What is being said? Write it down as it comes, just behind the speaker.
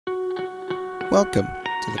Welcome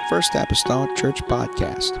to the First Apostolic Church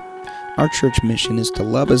Podcast. Our church mission is to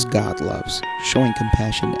love as God loves, showing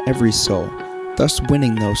compassion to every soul, thus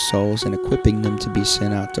winning those souls and equipping them to be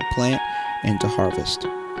sent out to plant and to harvest.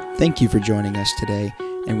 Thank you for joining us today,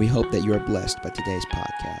 and we hope that you are blessed by today's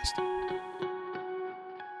podcast.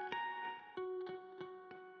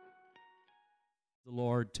 The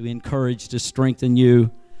Lord to encourage, to strengthen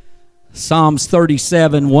you. Psalms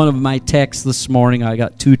 37, one of my texts this morning. I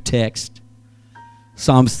got two texts.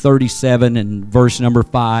 Psalms 37 and verse number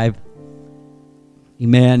 5.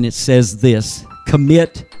 Amen. It says this: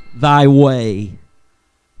 commit thy way.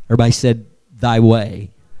 Everybody said thy way.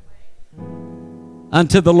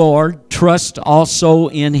 Unto the Lord, trust also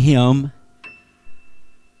in him,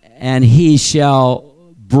 and he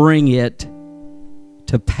shall bring it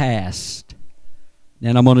to pass.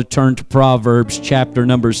 And I'm going to turn to Proverbs chapter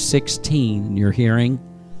number 16 in your hearing.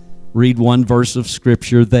 Read one verse of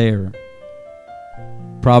Scripture there.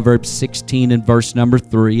 Proverbs 16 and verse number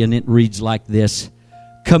 3, and it reads like this: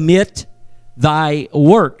 commit thy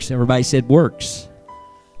works, everybody said works,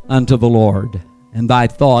 unto the Lord, and thy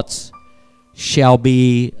thoughts shall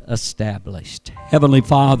be established. Heavenly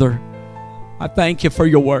Father, I thank you for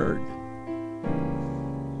your word.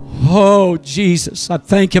 Oh, Jesus, I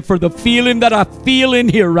thank you for the feeling that I feel in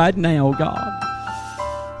here right now, God.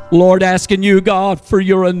 Lord, asking you, God, for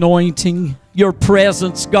your anointing, your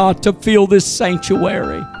presence, God, to fill this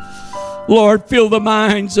sanctuary. Lord, fill the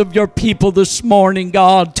minds of your people this morning,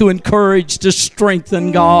 God, to encourage, to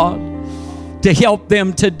strengthen, God, to help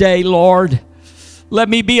them today, Lord. Let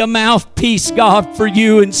me be a mouthpiece, God, for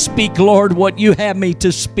you and speak, Lord, what you have me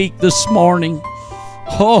to speak this morning.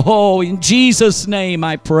 Oh, in Jesus' name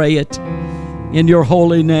I pray it, in your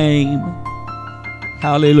holy name.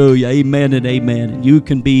 Hallelujah. Amen and amen. And you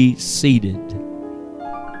can be seated.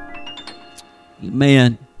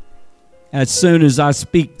 Amen. As soon as I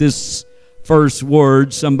speak this first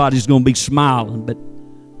word, somebody's going to be smiling, but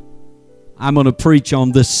I'm going to preach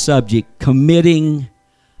on this subject: committing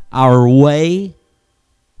our way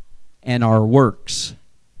and our works.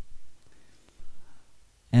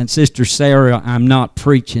 And Sister Sarah, I'm not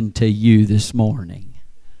preaching to you this morning.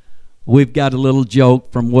 We've got a little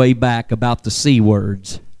joke from way back about the C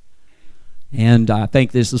words, and I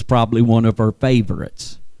think this is probably one of our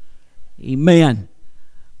favorites. Amen.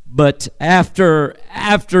 But after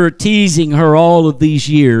teasing her all of these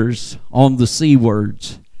years on the C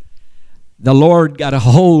words, the Lord got a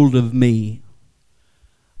hold of me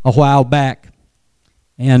a while back.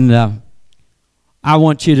 And I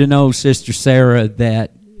want you to know, Sister Sarah,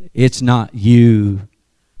 that it's not you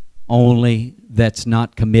only that's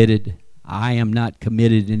not committed. I am not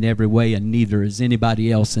committed in every way, and neither is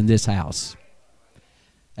anybody else in this house.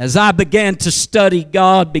 As I began to study,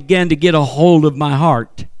 God began to get a hold of my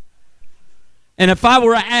heart. And if I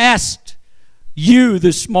were asked you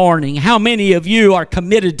this morning, how many of you are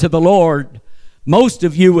committed to the Lord? Most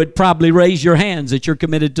of you would probably raise your hands that you're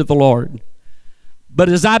committed to the Lord. But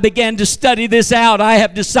as I began to study this out, I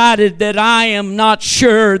have decided that I am not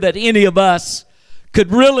sure that any of us could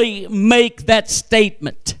really make that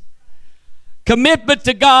statement. Commitment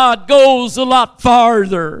to God goes a lot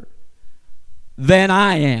farther than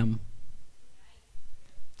I am.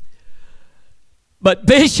 But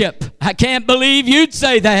Bishop, I can't believe you'd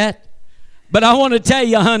say that. But I want to tell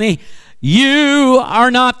you, honey, you are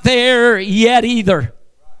not there yet either.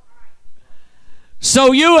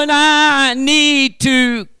 So you and I need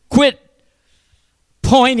to quit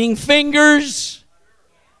pointing fingers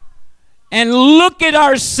and look at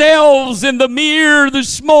ourselves in the mirror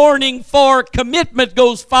this morning, for commitment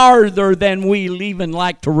goes farther than we even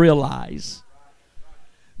like to realize.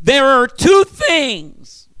 There are two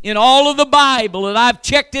things in all of the Bible, and I've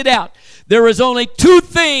checked it out. There is only two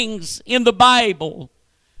things in the Bible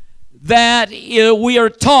that we are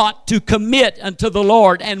taught to commit unto the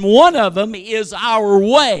Lord, and one of them is our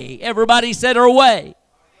way. Everybody said our way.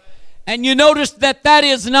 And you notice that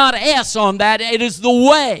is not S on that, it is the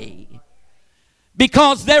way.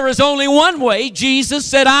 Because there is only one way. Jesus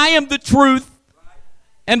said, I am the truth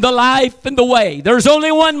and the life and the way. There's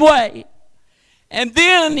only one way. And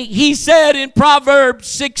then he said in Proverbs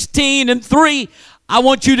 16 and 3, I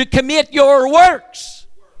want you to commit your works.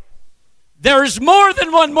 There's more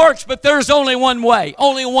than one works, but there's only one way,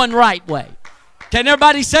 only one right way. Can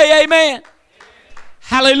everybody say amen? Amen.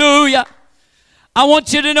 Hallelujah. I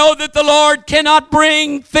want you to know that the Lord cannot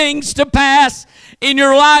bring things to pass in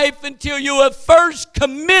your life until you have first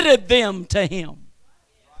committed them to Him.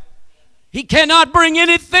 He cannot bring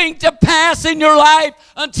anything to pass in your life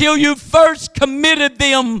until you first committed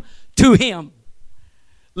them to Him.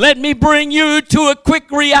 Let me bring you to a quick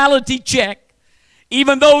reality check.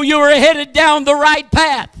 even though you are headed down the right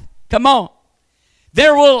path, come on,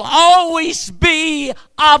 there will always be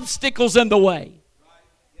obstacles in the way.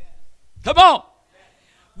 Come on.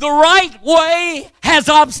 The right way has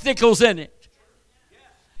obstacles in it.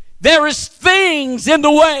 There is things in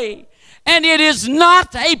the way, and it is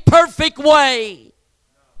not a perfect way.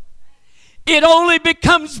 It only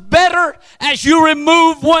becomes better as you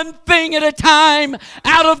remove one thing at a time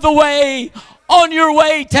out of the way on your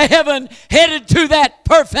way to heaven, headed to that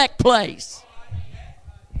perfect place.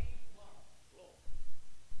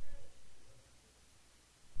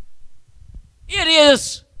 It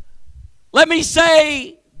is, let me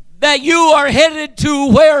say, that you are headed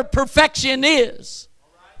to where perfection is.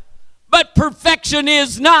 But perfection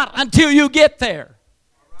is not until you get there.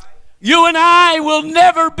 You and I will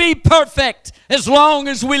never be perfect as long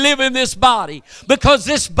as we live in this body, because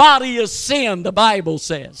this body is sin, the Bible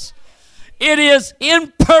says. It is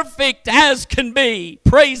imperfect as can be.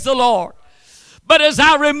 Praise the Lord. But as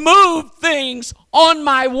I remove things on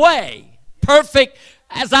my way, perfect,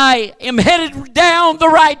 as I am headed down the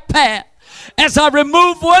right path, as I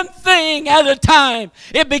remove one thing at a time,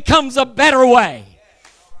 it becomes a better way.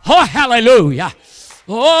 Oh, hallelujah.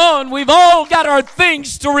 Oh, and we've all got our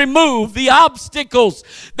things to remove, the obstacles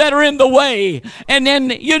that are in the way. And then,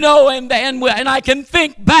 you know, and I can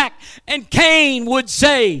think back, and Cain would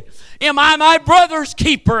say, am I my brother's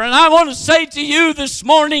keeper? And I want to say to you this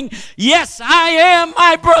morning, yes, I am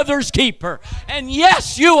my brother's keeper. And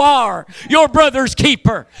yes, you are your brother's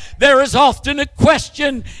keeper. There is often a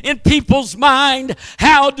question in people's mind,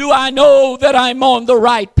 how do I know that I'm on the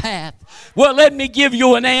right path? Well, let me give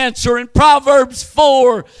you an answer in Proverbs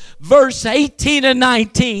 4, verse 18 and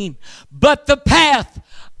 19. But the path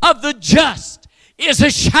of the just is a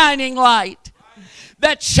shining light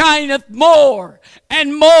that shineth more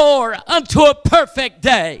and more unto a perfect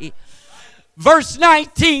day. Verse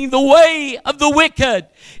 19, the way of the wicked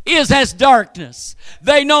is as darkness.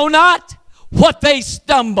 They know not what they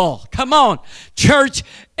stumble. Come on, church,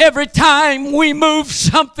 every time we move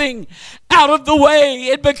something out of the way,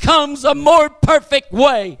 it becomes a more perfect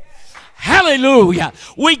way. Hallelujah.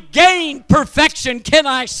 We gain perfection, can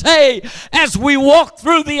I say, as we walk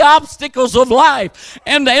through the obstacles of life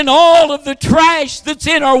and all of the trash that's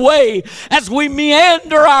in our way, as we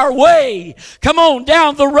meander our way. Come on,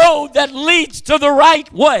 down the road that leads to the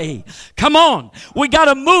right way. Come on. We got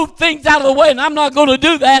to move things out of the way, and I'm not going to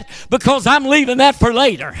do that because I'm leaving that for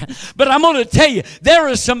later. But I'm going to tell you, there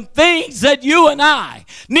are some things that you and I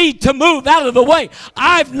need to move out of the way.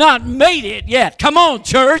 I've not made it yet. Come on,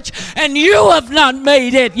 church. And you have not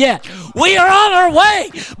made it yet. We are on our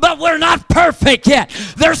way, but we're not perfect yet.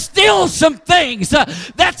 There's still some things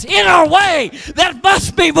that's in our way that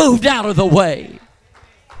must be moved out of the way.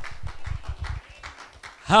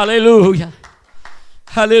 Hallelujah.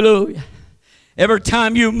 Hallelujah. Every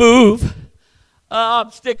time you move an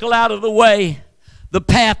obstacle out of the way, the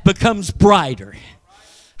path becomes brighter.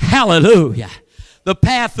 Hallelujah. The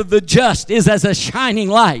path of the just is as a shining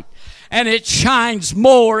light, and it shines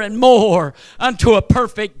more and more unto a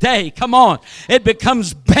perfect day. Come on. It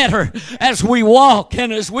becomes better as we walk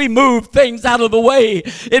and as we move things out of the way.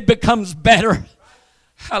 It becomes better.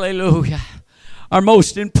 Hallelujah. Our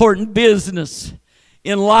most important business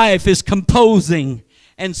in life is composing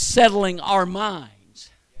and settling our minds.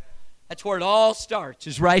 That's where it all starts,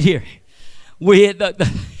 is right here. We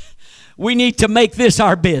need to make this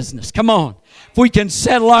our business. Come on. If we can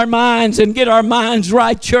settle our minds and get our minds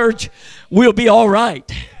right, church, we'll be all right.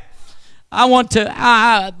 I want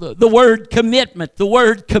to, the word commitment, the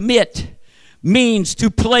word commit means to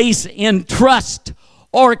place in trust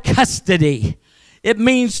or custody. It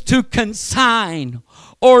means to consign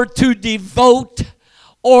or to devote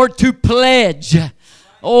or to pledge.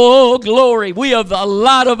 Oh, glory. A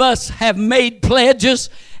lot of us have made pledges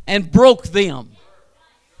and broke them.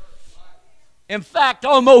 In fact,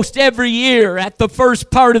 almost every year, at the first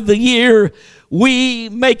part of the year, we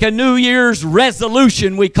make a New Year's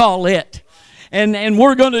resolution, we call it. And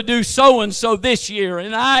we're going to do so-and-so this year.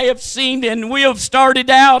 And I have seen, and we have started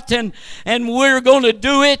out, and we're going to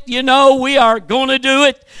do it. You know, we are going to do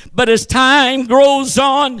it. But as time grows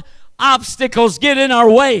on, obstacles get in our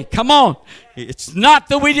way. Come on. It's not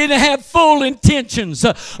that we didn't have full intentions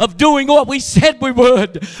of doing what we said we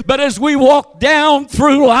would, but as we walk down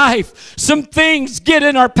through life, some things get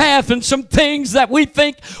in our path and some things that we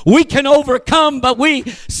think we can overcome, but we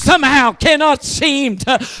somehow cannot seem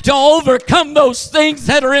to overcome those things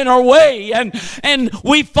that are in our way, and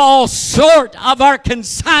we fall short of our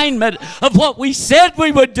consignment of what we said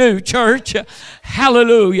we would do, church.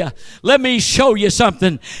 Hallelujah. Let me show you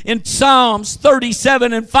something. In Psalms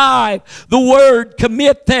 37 and 5, the word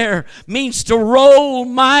commit there means to roll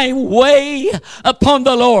my way upon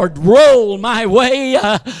the Lord. Roll my way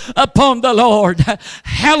upon the Lord.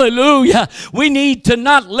 Hallelujah. We need to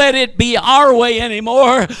not let it be our way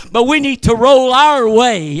anymore, but we need to roll our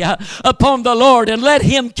way upon the Lord and let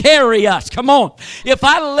Him carry us. Come on. If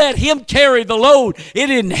I let Him carry the load, it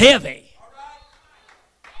isn't heavy.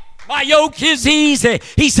 My yoke is easy.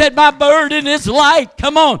 He said, my burden is light.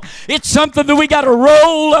 Come on. It's something that we got to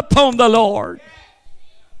roll upon the Lord.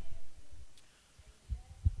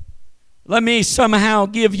 Let me somehow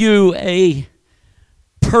give you a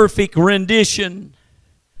perfect rendition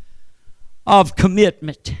of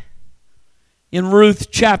commitment. In Ruth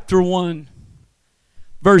chapter 1,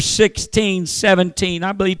 verse 16, 17.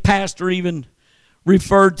 I believe Pastor even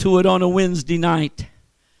referred to it on a Wednesday night.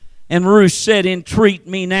 And Ruth said, entreat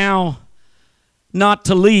me now not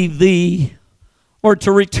to leave thee or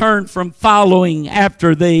to return from following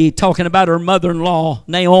after thee, talking about her mother-in-law,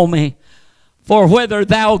 Naomi. For whither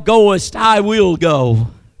thou goest, I will go.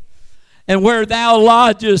 And where thou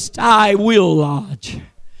lodgest, I will lodge.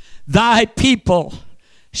 Thy people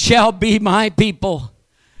shall be my people,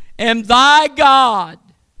 and thy God,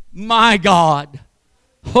 my God.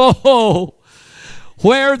 Ho,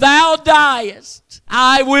 where thou diest,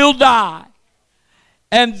 I will die,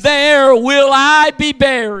 and there will I be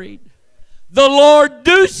buried. The Lord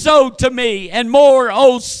do so to me, and more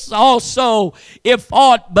also, if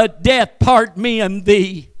aught but death part me and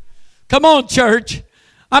thee. Come on, church.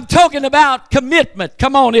 I'm talking about commitment.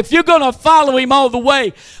 Come on, if you're going to follow Him all the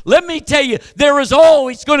way, let me tell you, there is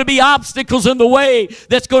always going to be obstacles in the way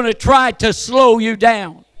that's going to try to slow you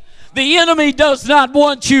down. The enemy does not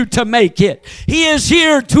want you to make it. He is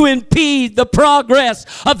here to impede the progress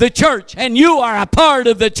of the church, and you are a part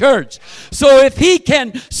of the church. So if he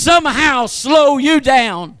can somehow slow you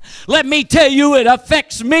down, let me tell you, it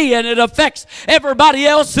affects me and it affects everybody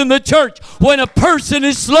else in the church. When a person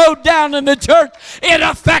is slowed down in the church, it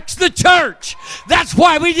affects the church. That's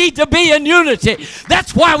why we need to be in unity.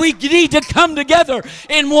 That's why we need to come together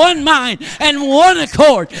in one mind and one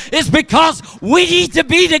accord. It's because we need to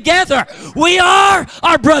be together. We are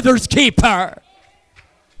our brother's keeper.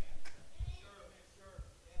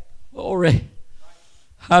 Glory.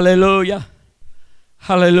 Hallelujah.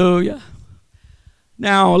 Hallelujah.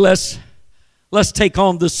 Now let's take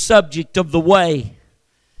on the subject of the way.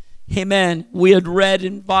 Amen. We had read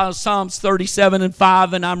in Psalms 37 and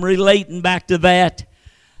 5, and I'm relating back to that.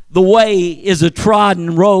 The way is a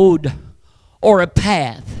trodden road or a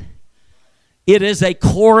path. It is a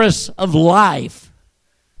course of life.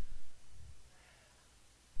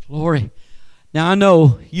 Glory. Now I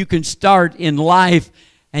know you can start in life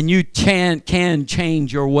and you can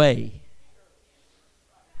change your way.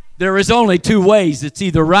 There is only two ways. It's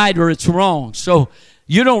either right or it's wrong. So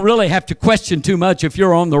you don't really have to question too much if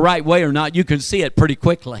you're on the right way or not. You can see it pretty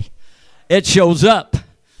quickly. It shows up.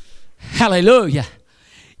 Hallelujah.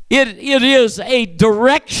 It is a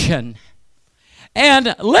direction.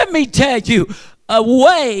 And let me tell you, a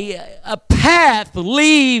way, a path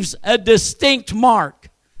leaves a distinct mark.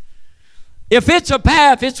 If it's a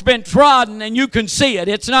path, it's been trodden and you can see it.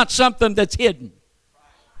 It's not something that's hidden.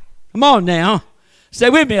 Come on now. Stay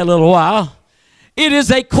with me a little while. It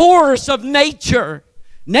is a course of nature.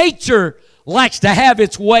 Nature likes to have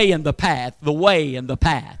its way in the path, the way in the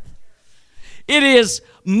path. It is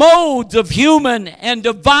modes of human and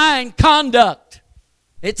divine conduct.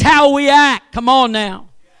 It's how we act. Come on now.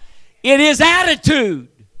 It is attitude.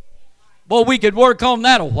 Well, we could work on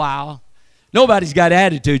that a while. Nobody's got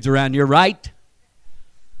attitudes around here, right?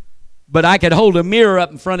 But I could hold a mirror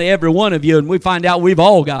up in front of every one of you and we find out we've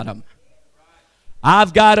all got them.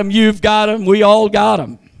 I've got them, you've got them, we all got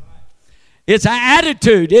them. It's an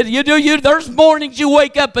attitude. There's mornings you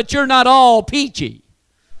wake up, but you're not all peachy.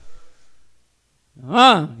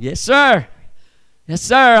 Yes, sir. Yes,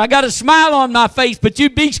 sir. I got a smile on my face, but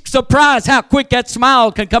you'd be surprised how quick that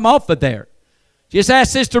smile can come off of there. Just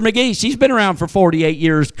ask Sister McGee. She's been around for 48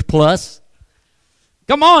 years plus.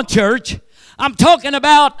 Come on, church. I'm talking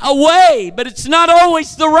about a way, but it's not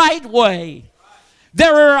always the right way.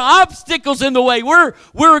 There are obstacles in the way.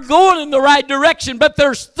 We're going in the right direction, but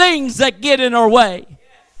there's things that get in our way.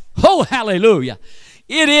 Oh, hallelujah.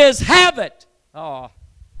 It is habit. Oh,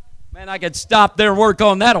 man, I could stop there and work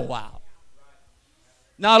on that a while.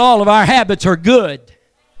 Not all of our habits are good.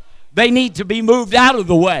 They need to be moved out of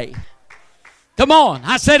the way. Come on.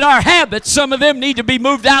 I said our habits, some of them need to be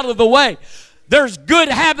moved out of the way. There's good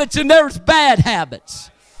habits and there's bad habits.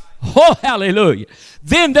 Oh, hallelujah.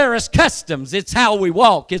 Then there is customs. It's how we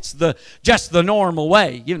walk. It's just the normal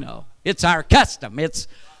way, you know. It's our custom.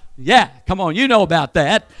 Come on, you know about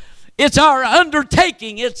that. It's our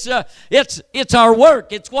undertaking. It's our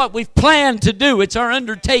work. It's what we've planned to do. It's our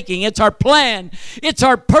undertaking. It's our plan. It's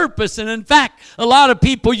our purpose. And in fact, a lot of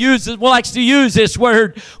people likes to use this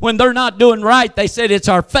word when they're not doing right. They said it's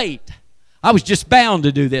our fate. I was just bound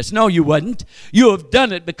to do this. No, you wasn't. You have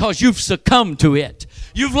done it because you've succumbed to it.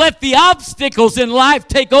 You've let the obstacles in life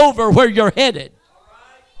take over where you're headed.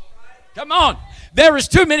 Come on. There is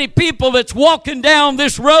too many people that's walking down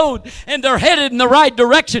this road and they're headed in the right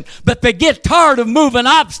direction, but they get tired of moving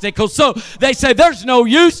obstacles, so they say there's no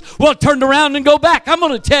use. Well, turn around and go back. I'm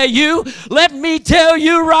going to tell you, let me tell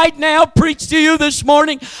you right now, preach to you this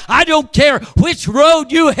morning, I don't care which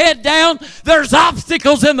road you head down, there's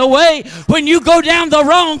obstacles in the way. When you go down the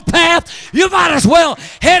wrong path, you might as well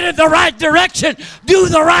head in the right direction, do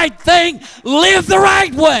the right thing, live the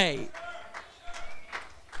right way.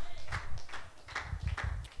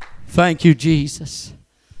 Thank you, Jesus.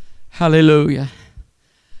 Hallelujah.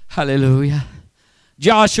 Hallelujah.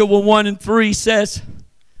 Joshua 1:3 says,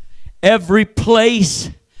 every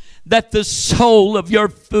place that the sole of your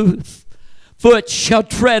foot shall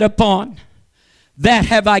tread upon, that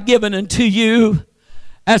have I given unto you,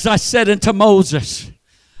 as I said unto Moses.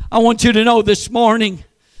 I want you to know this morning,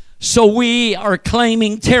 so we are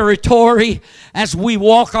claiming territory as we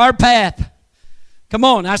walk our path. Come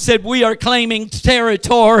on, I said we are claiming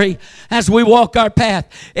territory as we walk our path.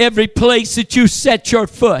 Every place that you set your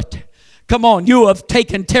foot, come on, you have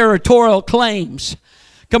taken territorial claims.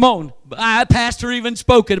 Come on, Pastor even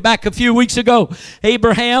spoke it back a few weeks ago.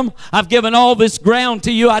 Abraham, I've given all this ground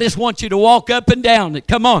to you. I just want you to walk up and down it.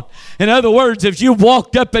 Come on. In other words, if you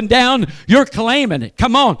walked up and down, you're claiming it.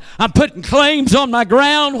 Come on. I'm putting claims on my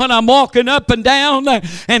ground when I'm walking up and down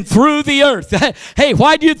and through the earth. Hey,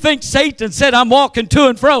 why do you think Satan said I'm walking to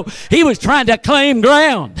and fro? He was trying to claim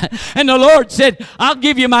ground. And the Lord said, I'll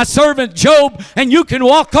give you my servant Job, and you can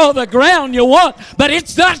walk all the ground you want, but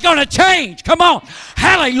it's not going to change. Come on.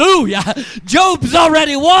 Hallelujah. Job's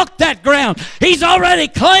already walked that ground. He's already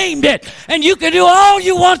claimed it. And you can do all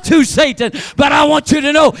you want to, Satan, but I want you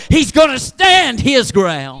to know he's going to stand his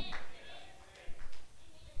ground.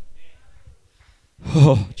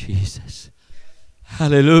 Oh, Jesus.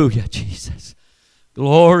 Hallelujah, Jesus.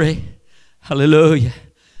 Glory. Hallelujah.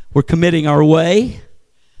 We're committing our way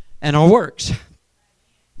and our works.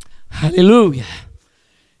 Hallelujah.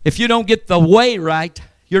 If you don't get the way right,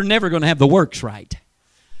 you're never going to have the works right.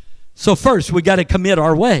 So first, we got to commit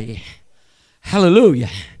our way. Hallelujah.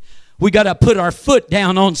 We got to put our foot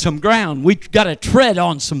down on some ground. We got to tread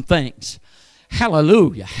on some things.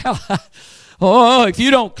 Hallelujah. Oh, if you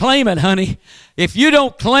don't claim it, honey, if you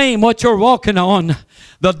don't claim what you're walking on,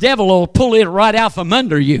 the devil will pull it right out from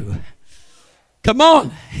under you. Come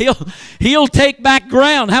on. He'll take back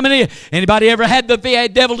ground. Anybody ever had the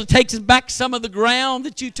devil to take back some of the ground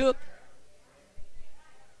that you took?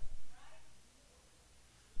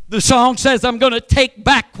 The song says, I'm going to take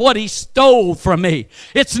back what he stole from me.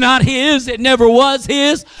 It's not his. It never was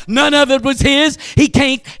his. None of it was his. He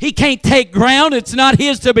can't take ground. It's not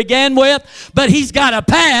his to begin with. But he's got a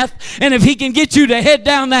path. And if he can get you to head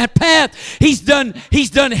down that path, he's done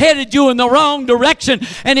headed you in the wrong direction.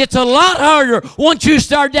 And it's a lot harder once you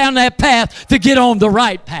start down that path to get on the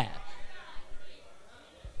right path.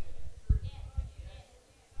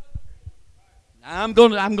 Now, I'm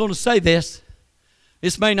going to say this.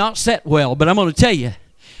 This may not set well, but I'm going to tell you,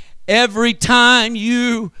 every time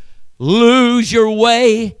you lose your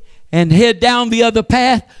way and head down the other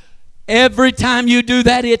path, every time you do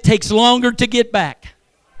that, it takes longer to get back.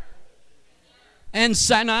 And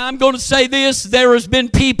so, now I'm going to say this, there has been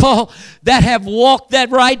people that have walked that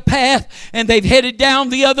right path and they've headed down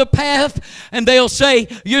the other path, and they'll say,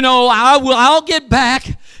 I'll get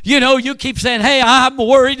back. You keep saying, hey, I'm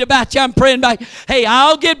worried about you, I'm praying about you. Hey,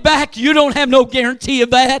 I'll get back. You don't have no guarantee of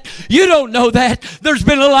that. You don't know that. There's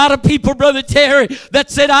been a lot of people, Brother Terry, that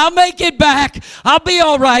said, I'll make it back. I'll be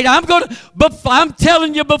all right. I'm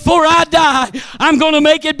telling you, before I die, I'm going to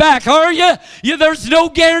make it back. Are you? There's no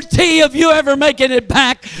guarantee of you ever making it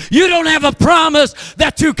back. You don't have a promise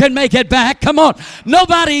that you can make it back. Come on.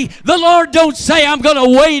 The Lord don't say, I'm going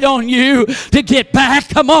to wait on you to get back.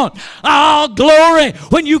 Come on. Oh, glory.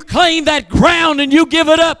 When you claim that ground and you give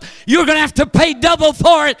it up, you're going to have to pay double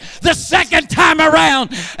for it the second time around,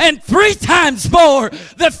 and 3 times more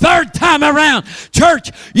the third time around. Church,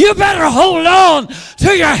 you better hold on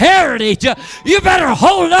to your heritage. You better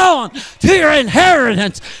hold on to your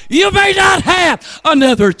inheritance. You may not have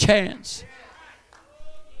another chance.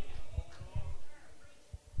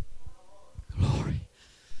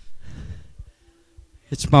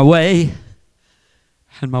 It's my way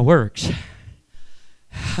and my works.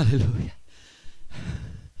 Hallelujah.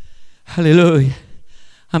 Hallelujah.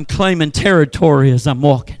 I'm claiming territory as I'm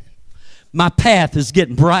walking. My path is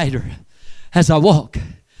getting brighter as I walk.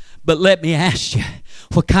 But let me ask you,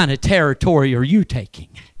 what kind of territory are you taking?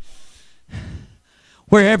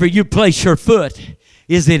 Wherever you place your foot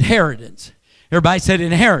is inheritance. Everybody said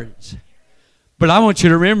inheritance. But I want you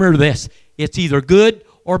to remember this. It's either good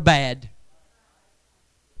or bad.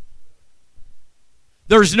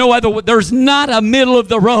 There's not a middle of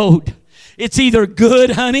the road. It's either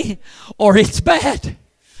good, honey, or it's bad.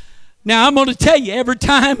 Now I'm going to tell you, every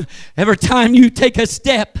time you take a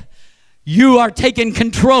step, you are taking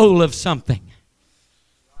control of something.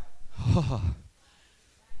 Oh.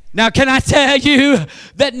 Now can I tell you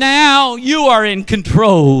that now you are in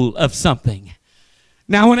control of something?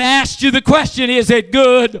 Now I want to ask you the question, is it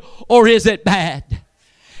good or is it bad?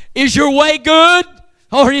 Is your way good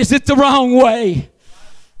or is it the wrong way?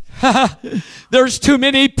 There's too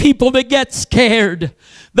many people that get scared.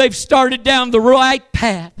 They've started down the right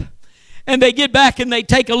path and they get back and they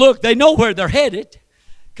take a look. They know where they're headed.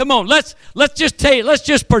 Come on, let's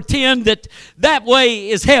just pretend that way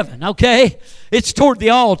is heaven, okay? It's toward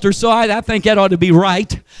the altar, so I think that ought to be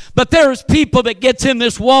right. But there's people that gets in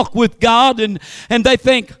this walk with God and they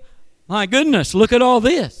think, my goodness, look at all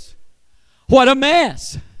this. What a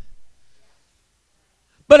mess.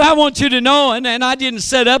 But I want you to know, and I didn't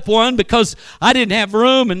set up one because I didn't have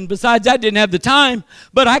room, and besides I didn't have the time,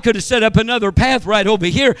 but I could have set up another path right over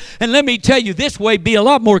here. And let me tell you, this way be a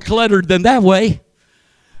lot more cluttered than that way.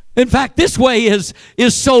 In fact, this way is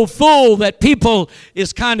so full that people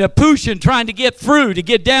is kind of pushing, trying to get through, to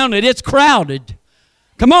get down it. It's crowded.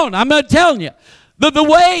 Come on, I'm not telling you. The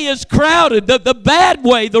way is crowded. The bad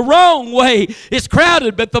way, the wrong way is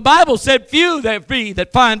crowded. But the Bible said few there be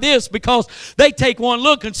that find this, because they take one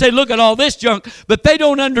look and say, look at all this junk. But they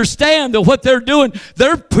don't understand that what they're doing,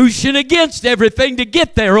 they're pushing against everything to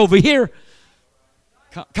get there over here.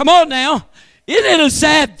 Come on now. Isn't it a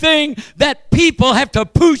sad thing that people have to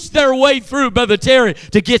push their way through, Brother Terry,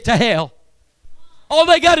 to get to hell? All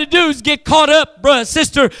they got to do is get caught up,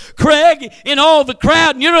 Sister Craig, in all the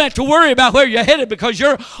crowd, and you don't have to worry about where you're headed because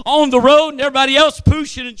you're on the road and everybody else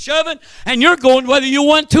pushing and shoving, and you're going whether you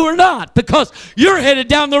want to or not because you're headed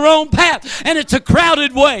down the wrong path, and it's a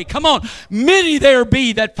crowded way. Come on. Many there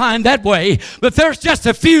be that find that way, but there's just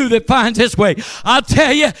a few that find this way. I'll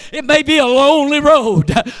tell you, it may be a lonely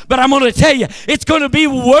road, but I'm going to tell you, it's going to be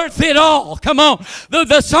worth it all. Come on.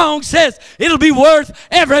 The song says it'll be worth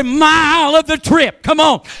every mile of the trip. Come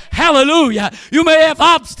on. Hallelujah. You may have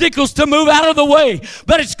obstacles to move out of the way,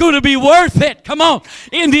 but it's going to be worth it. Come on.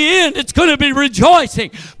 In the end, it's going to be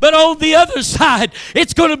rejoicing. But on the other side,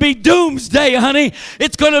 it's going to be doomsday, honey.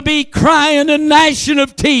 It's going to be crying and gnashing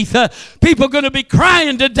of teeth. People are going to be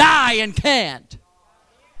crying to die and can't.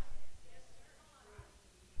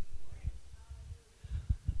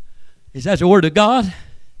 Is that the word of God?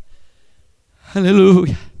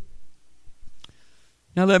 Hallelujah.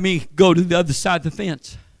 Now let me go to the other side of the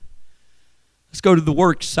fence. Let's go to the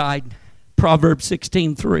works side. Proverbs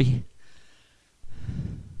 16:3.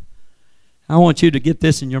 I want you to get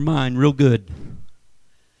this in your mind real good.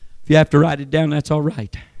 If you have to write it down, that's all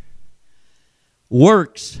right.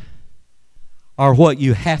 Works are what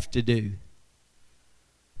you have to do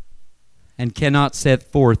and cannot set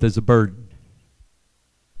forth as a burden.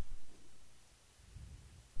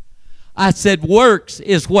 I said works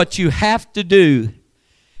is what you have to do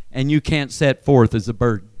and you can't set forth as a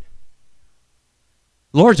burden.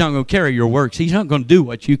 The Lord's not going to carry your works. He's not going to do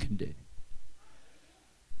what you can do.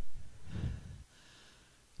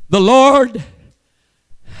 The Lord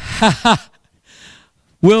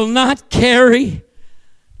will not carry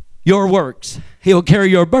your works. He'll carry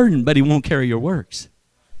your burden, but He won't carry your works.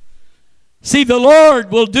 See, the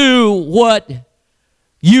Lord will do what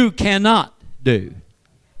you cannot do,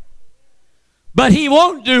 but He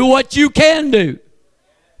won't do what you can do.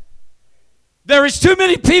 There is too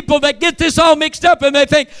many people that get this all mixed up and they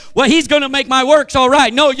think, well, He's going to make my works all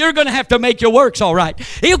right. No, you're going to have to make your works all right.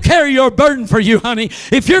 He'll carry your burden for you, honey.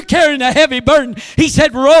 If you're carrying a heavy burden, He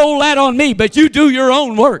said, roll that on me, but you do your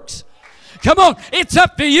own works. Come on, it's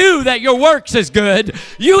up to you that your works is good.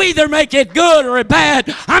 You either make it good or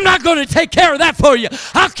bad. I'm not going to take care of that for you.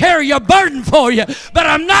 I'll carry your burden for you, but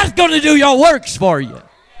I'm not going to do your works for you.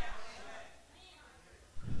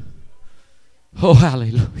 Oh,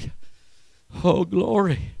 hallelujah. Oh,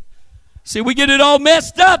 glory. See, we get it all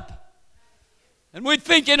messed up. And we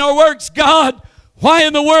think in our works, God, why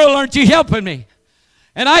in the world aren't you helping me?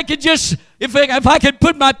 And I could just, If I could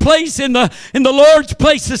put my place in the Lord's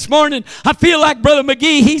place this morning, I feel like Brother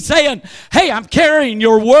McGee, he's saying, hey, I'm carrying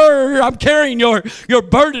your word. I'm carrying your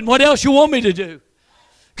burden. What else you want me to do?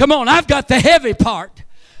 Come on, I've got the heavy part.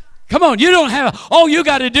 Come on, you don't have, all you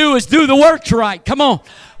got to do is do the works right. Come on.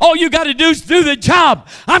 All you got to do is do the job.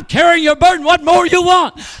 I'm carrying your burden. What more you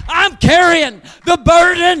want? I'm carrying the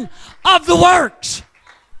burden of the works.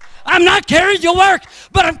 I'm not carrying your work,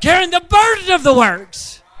 but I'm carrying the burden of the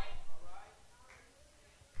works.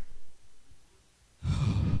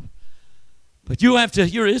 But you have to,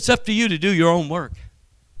 it's up to you to do your own work.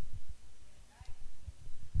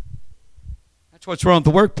 That's what's wrong with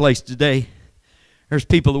the workplace today. There's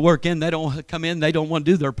people that work in, they don't come in, they don't want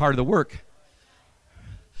to do their part of the work.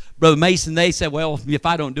 Brother Mason, they said, well, if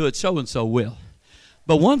I don't do it, so-and-so will.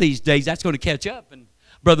 But one of these days, that's going to catch up, and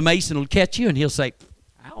Brother Mason will catch you, and he'll say,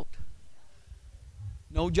 out.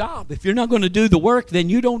 No job. If you're not going to do the work, then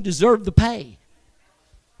you don't deserve the pay.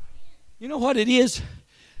 You know what it is?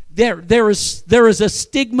 There is a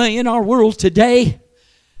stigma in our world today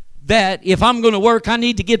that if I'm going to work, I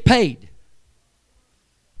need to get paid.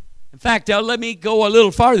 In fact, let me go a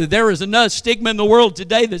little farther. There is another stigma in the world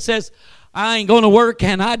today that says, I ain't going to work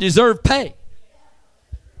and I deserve pay.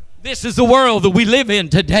 This is the world that we live in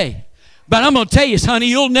today. But I'm going to tell you, honey,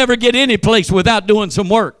 you'll never get any place without doing some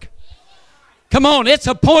work. Come on, it's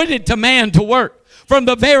appointed to man to work. From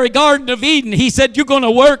the very Garden of Eden, he said, you're going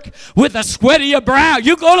to work with a sweat of your brow.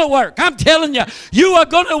 You're going to work. I'm telling you, you are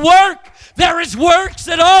going to work. There is works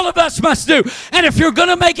that all of us must do. And if you're going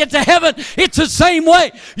to make it to heaven, it's the same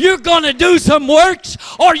way. You're going to do some works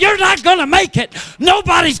or you're not going to make it.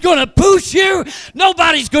 Nobody's going to push you.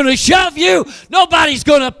 Nobody's going to shove you. Nobody's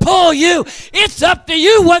going to pull you. It's up to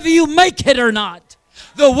you whether you make it or not.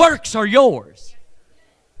 The works are yours.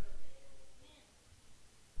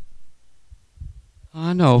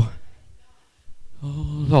 I know. Oh,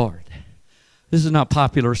 Lord. This is not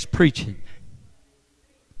popular preaching.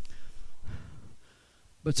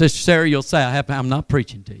 But Sister Sarah, you'll say, I'm not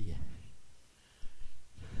preaching to you.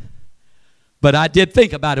 But I did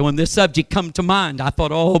think about it when this subject come to mind. I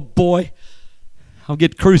thought, oh boy, I'll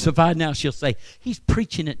get crucified now. She'll say, he's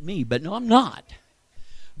preaching at me. But no, I'm not.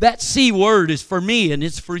 That C word is for me and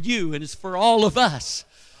it's for you and it's for all of us.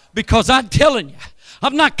 Because I'm telling you,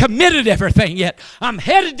 I've not committed everything yet. I'm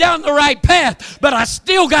headed down the right path, but I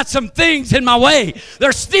still got some things in my way.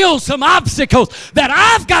 There's still some obstacles that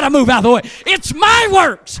I've got to move out of the way. It's my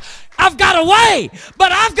works. I've got a way,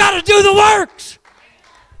 but I've got to do the works.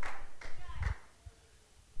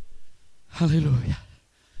 Hallelujah.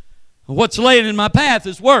 What's laying in my path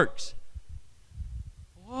is works.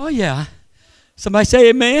 Oh, yeah. Somebody say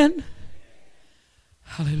amen.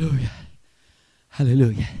 Hallelujah.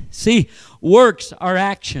 Hallelujah. See, works are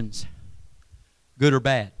actions, good or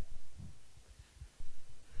bad.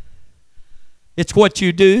 It's what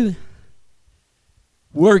you do.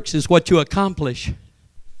 Works is what you accomplish.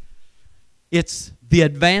 It's the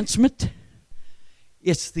advancement.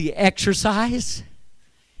 It's the exercise.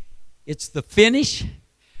 It's the finish.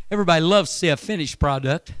 Everybody loves to see a finished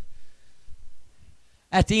product.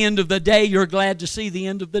 At the end of the day, you're glad to see the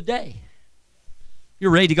end of the day. You're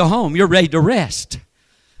ready to go home. You're ready to rest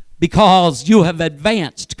because you have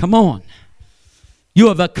advanced. Come on. You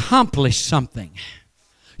have accomplished something.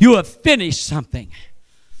 You have finished something.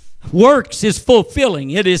 Works is fulfilling.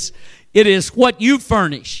 It is what you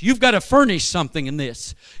furnish. You've got to furnish something in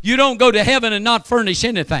this. You don't go to heaven and not furnish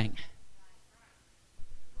anything.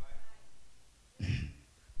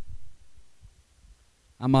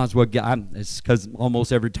 I might as well get, it's because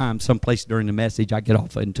almost every time, someplace during the message, I get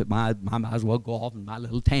off into I might as well go off in my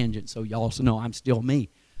little tangent so y'all also know I'm still me.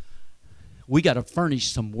 We got to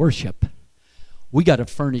furnish some worship. We got to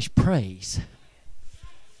furnish praise.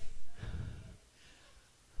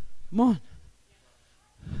 Come on.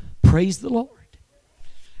 Praise the Lord.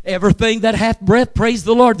 Everything that hath breath, praise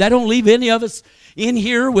the Lord. That don't leave any of us in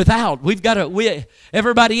here without.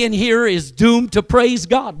 Everybody in here is doomed to praise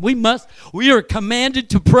God. We are commanded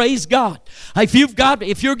to praise God.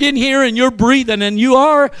 If you're getting here and you're breathing, and you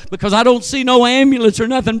are, because I don't see no ambulance or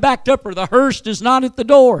nothing backed up, or the hearse is not at the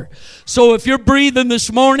door. So if you're breathing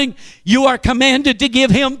this morning, you are commanded to give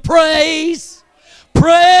Him praise.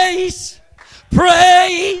 Praise.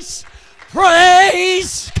 Praise.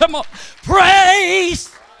 Praise. Come on. Praise.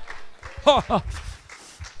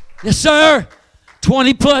 Yes, sir.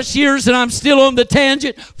 20 plus years and I'm still on the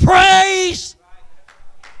tangent. Praise.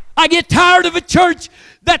 I get tired of a church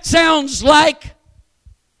that sounds like,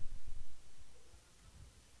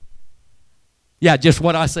 yeah, just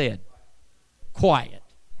what I said. Quiet.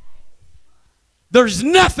 There's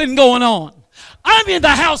nothing going on. I'm in the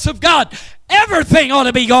house of God. Everything ought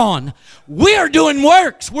to be gone. We're doing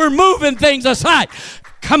works. We're moving things aside.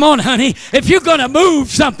 Come on, honey. If you're going to move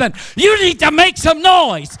something, you need to make some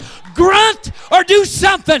noise. Grunt or do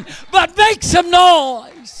something, but make some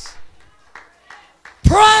noise.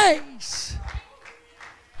 Praise.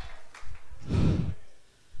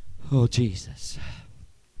 Oh, Jesus.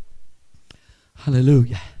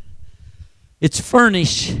 Hallelujah. It's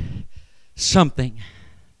furnish something.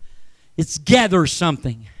 It's gather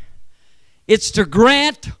something. It's to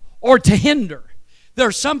grant or to hinder. There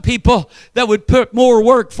are some people that would put more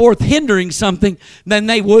work forth hindering something than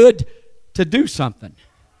they would to do something.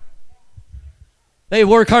 They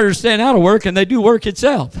work harder to stand out of work and they do work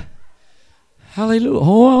itself. Hallelujah.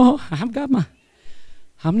 Oh,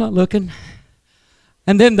 I'm not looking.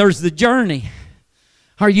 And then there's the journey.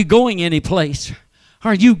 Are you going any place?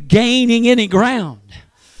 Are you gaining any ground?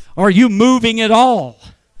 Are you moving at all?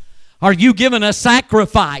 Are you giving a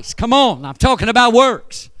sacrifice? Come on, I'm talking about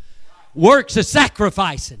works. Works is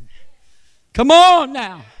sacrificing. Come on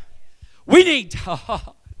now. We need to,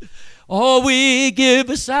 oh, we give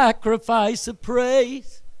a sacrifice of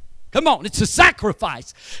praise. Come on, it's a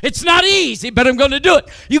sacrifice. It's not easy, but I'm going to do it.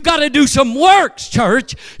 You've got to do some works,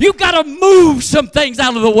 church. You've got to move some things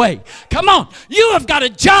out of the way. Come on, you have got a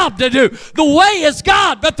job to do. The way is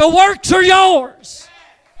God, but the works are yours.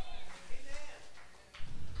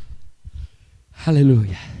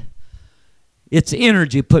 Hallelujah. It's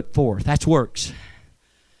energy put forth. That's works.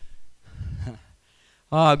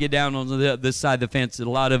 Oh, I'll get down on this side of the fence that a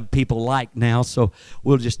lot of people like now, so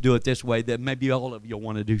we'll just do it this way, that maybe all of you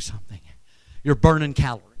want to do something. You're burning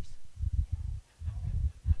calories.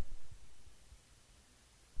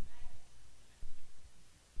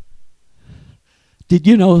 Did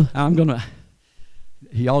you know,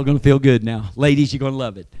 y'all going to feel good now. Ladies, you're going to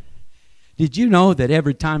love it. Did you know that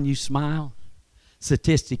every time you smile,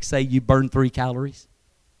 statistics say you burn 3 calories?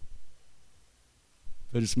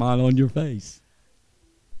 Put a smile on your face.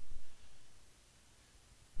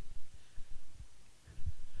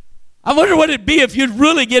 I wonder what it'd be if you'd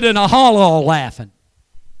really get in a hollow laughing.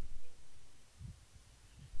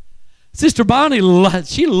 Sister Bonnie,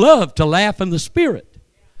 she loved to laugh in the Spirit.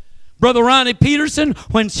 Brother Ronnie Peterson,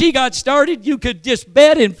 when she got started, you could just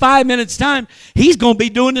bet in 5 minutes' time, he's going to be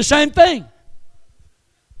doing the same thing.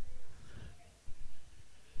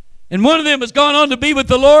 And one of them has gone on to be with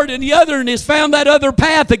the Lord, and the other has found that other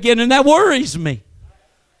path again, and that worries me.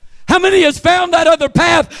 How many has found that other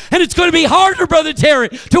path, and it's going to be harder, Brother Terry,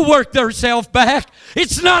 to work themselves back?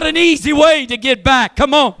 It's not an easy way to get back.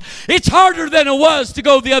 Come on. It's harder than it was to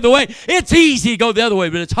go the other way. It's easy to go the other way,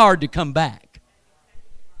 but it's hard to come back.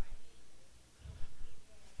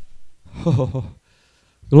 Oh,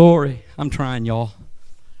 glory. I'm trying, y'all.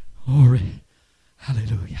 Glory.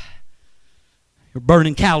 Hallelujah. You're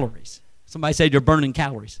burning calories. Somebody said you're burning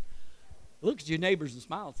calories. Look at your neighbors and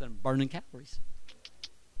smile and say, I'm burning calories.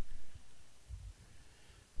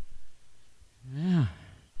 Yeah.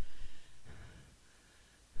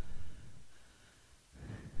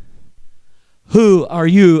 Who are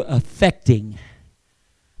you affecting?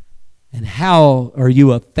 And how are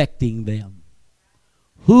you affecting them?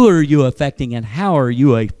 Who are you affecting and how are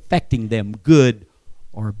you affecting them, good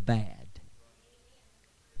or bad?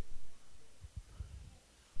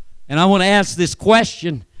 And I want to ask this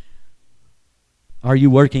question. Are you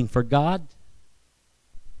working for God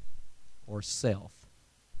or self?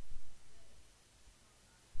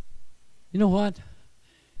 You know what?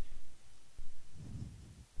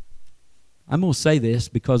 I'm going to say this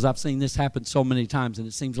because I've seen this happen so many times, and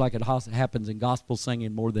it seems like it happens in gospel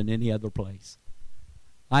singing more than any other place.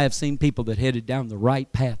 I have seen people that headed down the right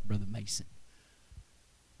path, Brother Mason.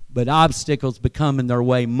 But obstacles become in their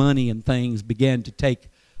way, money and things began to take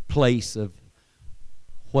place of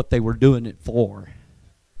what they were doing it for.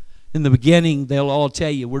 In the beginning, they'll all tell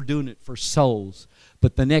you, we're doing it for souls.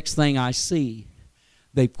 But the next thing I see,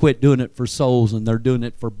 they've quit doing it for souls and they're doing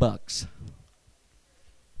it for bucks.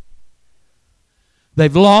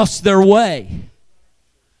 They've lost their way.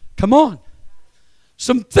 Come on.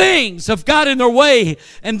 Some things have got in their way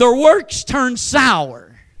and their works turn sour.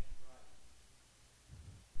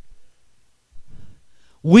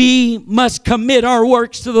 We must commit our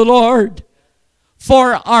works to the Lord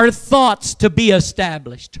for our thoughts to be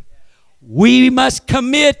established. We must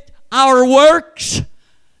commit our works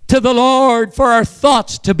to the Lord for our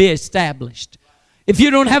thoughts to be established. If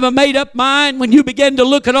you don't have a made-up mind, when you begin to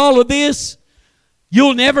look at all of this,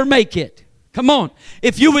 you'll never make it. Come on.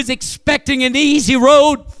 If you was expecting an easy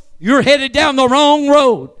road, you're headed down the wrong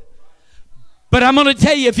road. But I'm going to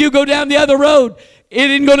tell you, if you go down the other road, it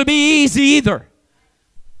ain't going to be easy either.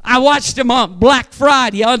 I watched them on Black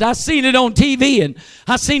Friday. I seen it on TV, and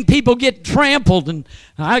I seen people get trampled. And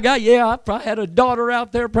I probably had a daughter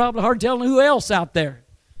out there, probably hard telling who else out there.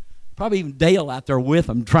 Probably even Dale out there with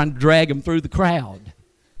them, trying to drag them through the crowd.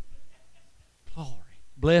 Glory,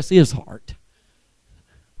 bless his heart.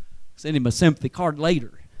 Send him a sympathy card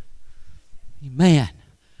later. Amen.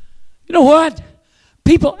 You know what?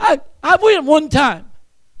 People, I went one time.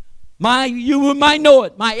 You might know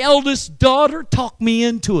it. My eldest daughter talked me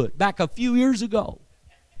into it back a few years ago.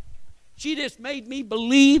 She just made me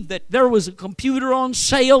believe that there was a computer on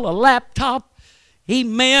sale, a laptop,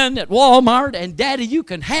 amen, at Walmart, and Daddy, you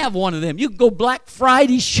can have one of them. You can go Black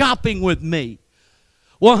Friday shopping with me.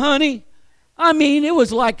 Well, honey, I mean, it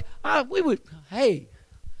was like, we was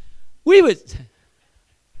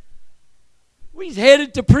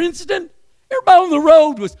headed to Princeton. Everybody on the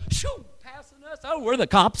road was passing us. Oh, where the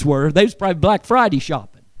cops were. They was probably Black Friday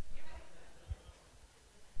shopping.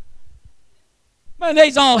 Man,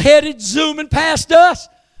 they's all headed, zooming past us.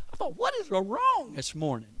 I thought, what is wrong this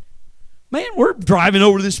morning? Man, we're driving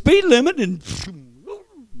over the speed limit, and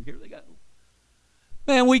here they go.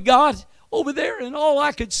 Man, we got over there, and all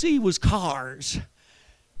I could see was cars.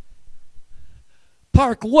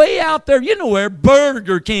 Park way out there. You know where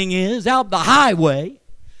Burger King is, out the highway,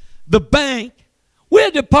 the bank. We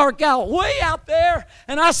had to park out way out there,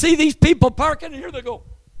 and I see these people parking, and here they go.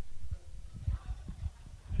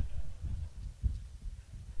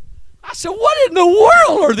 I said, what in the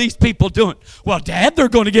world are these people doing? Well, Dad, they're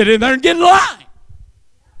going to get in there and get in line.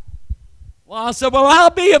 Well, I said, well, I'll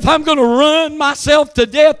be if I'm going to run myself to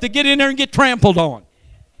death to get in there and get trampled on.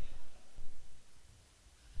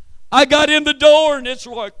 I got in the door, and it's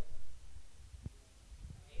like,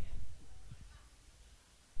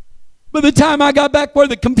 by the time I got back where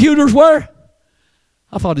the computers were,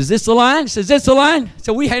 I thought, is this the line? Says, is this the line?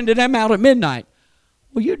 So we handed them out at midnight.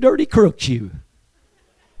 Well, you dirty crooks, you.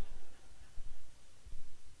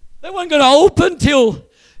 They wasn't going to open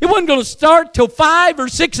it wasn't going to start till 5 or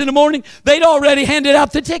 6 in the morning. They'd already handed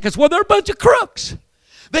out the tickets. Well, they're a bunch of crooks.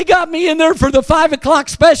 They got me in there for the 5 o'clock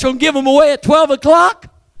special and give them away at 12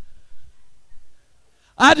 o'clock.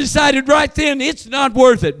 I decided right then it's not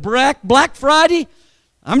worth it. Black Friday,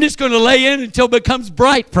 I'm just going to lay in until it becomes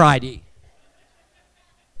Bright Friday.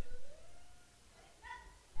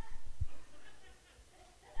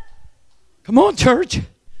 Come on, church.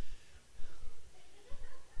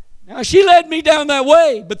 Now, she led me down that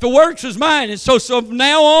way, but the works was mine. And so from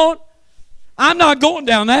now on, I'm not going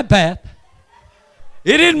down that path.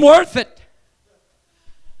 It isn't worth it.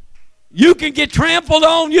 You can get trampled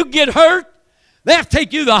on. You can get hurt. They have to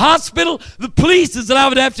take you to the hospital. The police is that I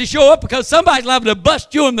would have to show up because somebody's liable to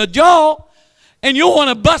bust you in the jaw, and you'll want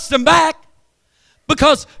to bust them back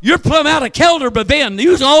because you're plumb out of kelter. But then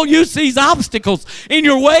all you see is obstacles in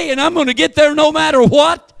your way, and I'm going to get there no matter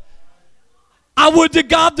what. I would to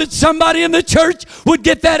God that somebody in the church would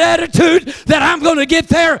get that attitude that I'm going to get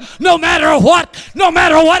there no matter what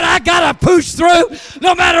I got to push through,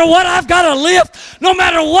 no matter what I've got to lift, no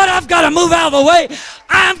matter what I've got to move out of the way.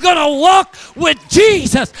 I'm going to walk with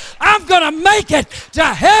Jesus. I'm going to make it to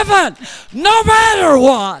heaven no matter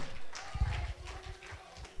what.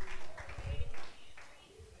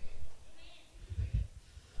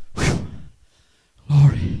 Whew.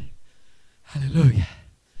 Glory. Hallelujah.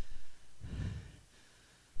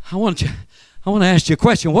 I want to ask you a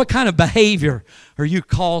question. What kind of behavior are you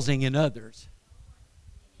causing in others?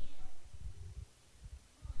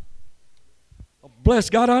 Well, bless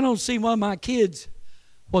God, I don't see one of my kids.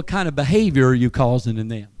 What kind of behavior are you causing in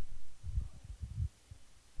them?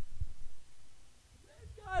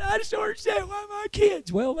 God, I just don't understand why my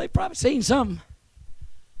kids. Well, they've probably seen something.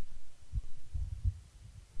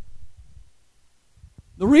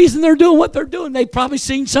 The reason they're doing what they're doing, they've probably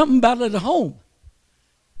seen something about it at home.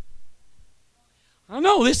 I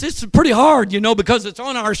know this is pretty hard, because it's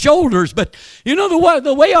on our shoulders. But,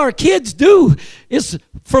 the way our kids do is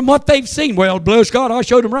from what they've seen. Well, bless God, I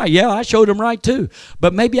showed them right. Yeah, I showed them right too.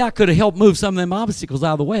 But maybe I could have helped move some of them obstacles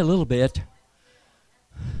out of the way a little bit.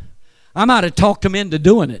 I might have talked them into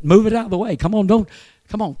doing it. Move it out of the way. Come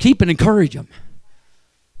on, keep and encourage them.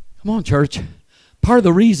 Come on, church. Part of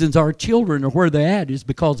the reasons our children are where they're at is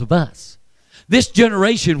because of us. This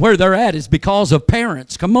generation where they're at is because of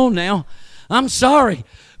parents. Come on now. I'm sorry,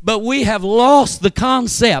 but we have lost the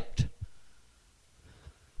concept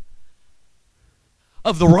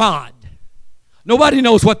of the rod. Nobody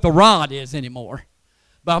knows what the rod is anymore.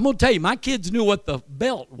 But I'm going to tell you, my kids knew what the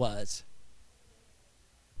belt was.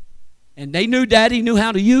 And they knew Daddy knew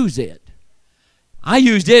how to use it. I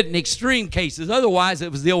used it in extreme cases. Otherwise,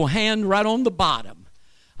 it was the old hand right on the bottom.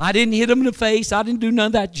 I didn't hit them in the face. I didn't do none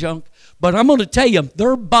of that junk. But I'm going to tell you,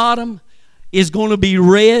 their bottom is going to be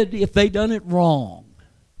red if they done it wrong.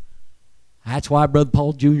 That's why Brother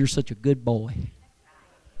Paul Jr. is such a good boy.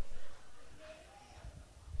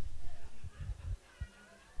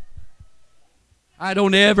 I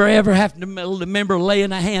don't ever have to remember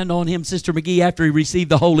laying a hand on him, Sister McGee, after he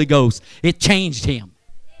received the Holy Ghost. It changed him.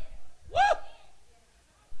 Woo!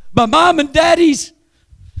 But Mom and Daddy's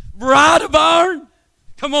rod of iron,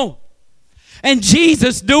 come on. And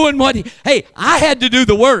Jesus doing what hey, I had to do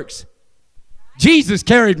the works. Jesus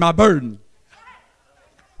carried my burden.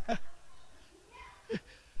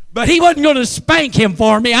 But he wasn't going to spank him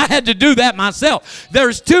for me. I had to do that myself.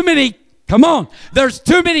 There's too many There's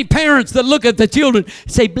too many parents that look at the children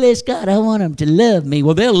and say, bless God, I want them to love me.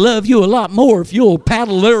 Well, they'll love you a lot more if you'll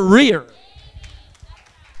paddle their rear.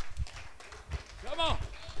 Come on.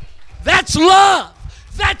 That's love.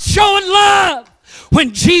 That's showing love.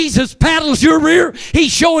 When Jesus paddles your rear,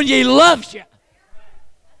 he's showing you he loves you.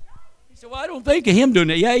 He said, well, I don't think of him doing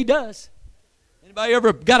it. Yeah, he does. Anybody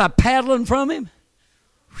ever got a paddling from him?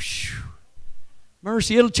 Whew.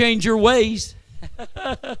 Mercy, it'll change your ways.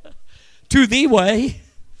 To the way,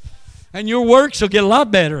 and your works will get a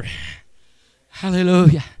lot better.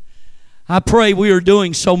 Hallelujah. I pray we are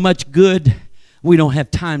doing so much good, we don't have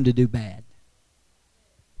time to do bad.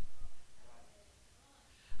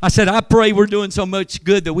 I said, I pray we're doing so much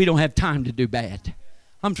good that we don't have time to do bad.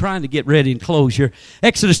 I'm trying to get ready and close here.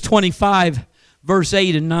 Exodus 25, verse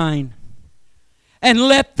 8 and 9. And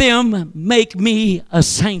let them make me a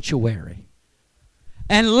sanctuary.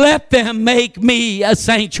 And let them make me a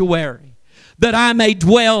sanctuary, that I may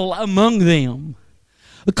dwell among them,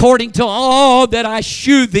 according to all that I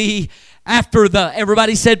shew thee after the,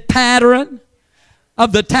 everybody said, pattern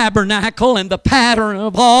of the tabernacle and the pattern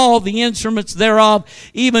of all the instruments thereof,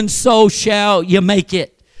 even so shall you make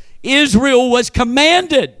it. Israel was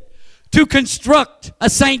commanded to construct a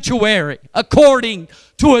sanctuary according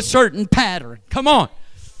to a certain pattern. Come on.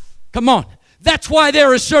 Come on. That's why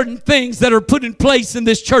there are certain things that are put in place in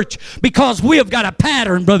this church, because we have got a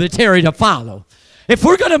pattern, Brother Terry, to follow. If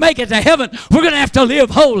we're going to make it to heaven, we're going to have to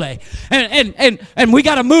live holy. And we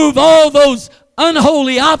got to move all those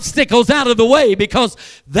unholy obstacles out of the way, because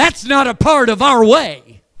that's not a part of our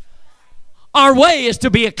way. Our way is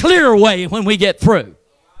to be a clear way when we get through.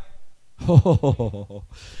 Oh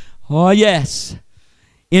yes.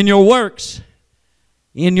 In your works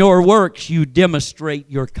you demonstrate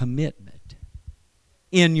your commitment.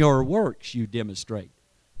 In your works you demonstrate.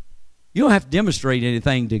 You don't have to demonstrate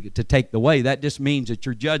anything to take the way. That just means that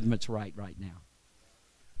your judgment's right now.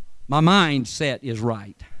 My mindset is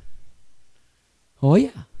right. Oh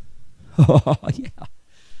yeah. Oh yeah.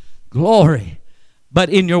 Glory. But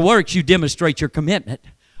in your works you demonstrate your commitment.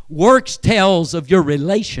 Works tells of your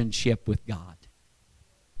relationship with God.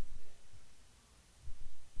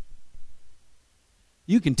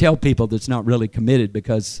 You can tell people that's not really committed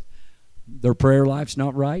because their prayer life's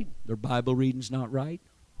not right, their Bible reading's not right,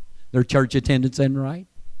 their church attendance isn't right.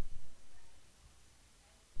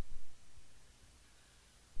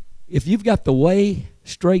 If you've got the way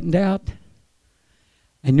straightened out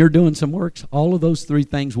and you're doing some works, all of those three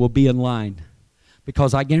things will be in line.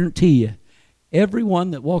 Because I guarantee you,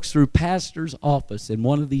 everyone that walks through pastor's office in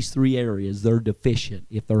one of these three areas, they're deficient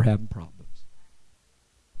if they're having problems.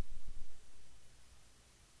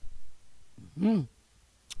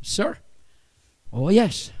 Sir? Oh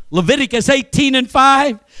yes. Leviticus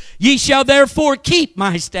 18:5. Ye shall therefore keep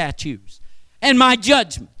my statutes and my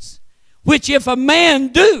judgments, which if a man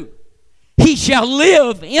do, he shall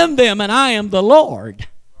live in them, and I am the Lord.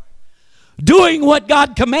 Doing what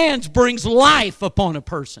God commands brings life upon a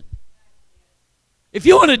person. If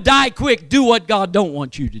you want to die quick, do what God don't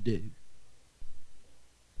want you to do.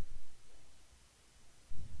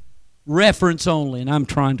 Reference only, and I'm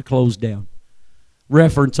trying to close down.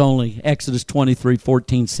 Reference only, Exodus 23,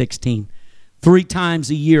 14, 16. 3 times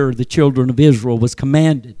a year the children of Israel was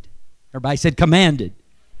commanded, everybody said commanded,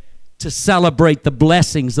 to celebrate the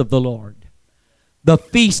blessings of the Lord. The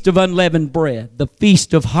feast of unleavened bread, the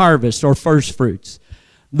feast of harvest or first fruits,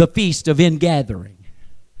 the feast of ingathering.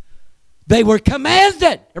 They were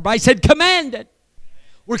commanded, everybody said commanded.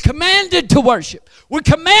 We're commanded to worship. We're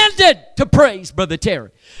commanded to praise, Brother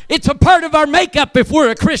Terry. It's a part of our makeup if we're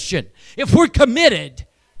a Christian. If we're committed,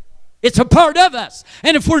 it's a part of us.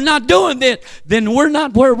 And if we're not doing that, then we're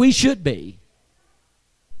not where we should be.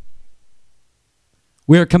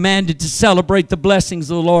 We are commanded to celebrate the blessings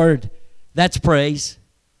of the Lord. That's praise.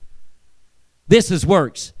 This is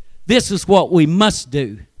works. This is what we must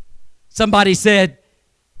do. Somebody said,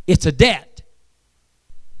 it's a debt.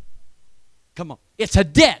 Come on. It's a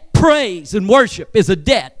debt. Praise and worship is a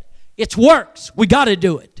debt. It's works. We got to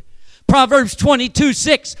do it. Proverbs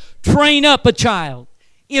 22:6, train up a child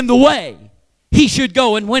in the way he should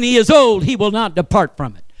go, and when he is old, he will not depart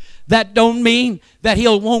from it. That don't mean that he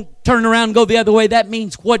won't turn around and go the other way. That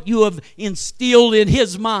means what you have instilled in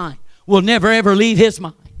his mind will never ever leave his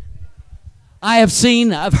mind.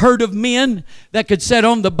 I've heard of men that could sit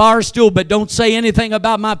on the bar stool but don't say anything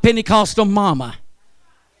about my Pentecostal mama,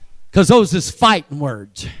 because those is fighting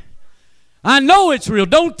words. I know it's real.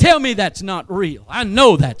 Don't tell me that's not real. I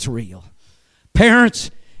know that's real. Parents,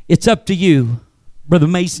 it's up to you. Brother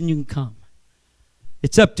Mason, you can come.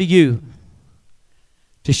 It's up to you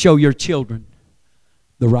to show your children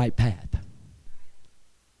the right path.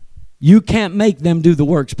 You can't make them do the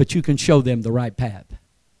works, but you can show them the right path.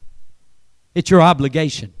 It's your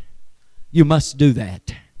obligation. You must do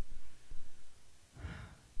that.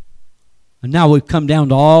 And now we've come down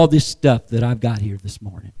to all this stuff that I've got here this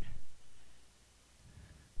morning.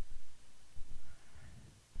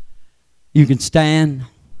 You can stand.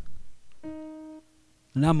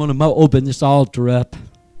 And I'm going to open this altar up.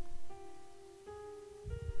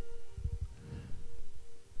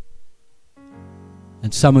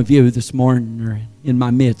 And some of you this morning are in my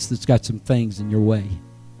midst that's got some things in your way.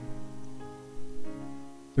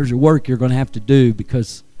 There's a work you're going to have to do,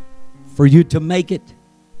 because for you to make it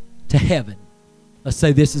to heaven, let's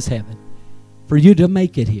say this is heaven, for you to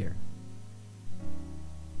make it here,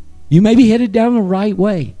 you may be headed down the right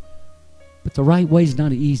way, but the right way is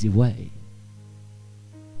not an easy way.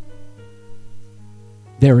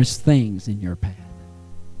 There is things in your path.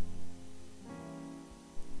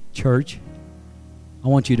 Church, I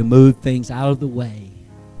want you to move things out of the way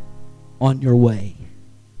on your way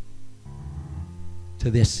to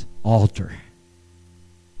this altar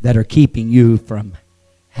that are keeping you from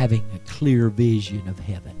having a clear vision of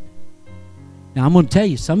heaven. Now, I'm going to tell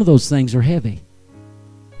you, some of those things are heavy.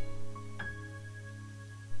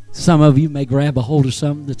 Some of you may grab a hold of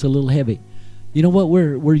something that's a little heavy. You know what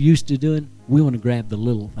we're used to doing? We want to grab the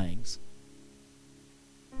little things.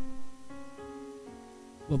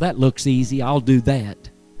 Well, that looks easy. I'll do that.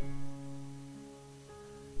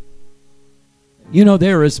 You know,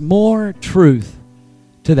 there is more truth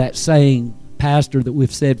to that saying, Pastor, that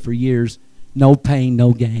we've said for years, no pain,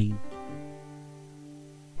 no gain.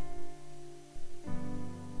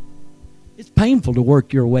 It's painful to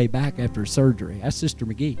work your way back after surgery. That's Sister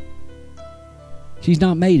McGee. She's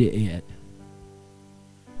not made it yet.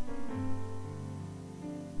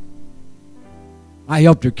 I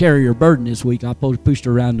helped her carry her burden this week. I pushed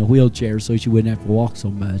her around in a wheelchair so she wouldn't have to walk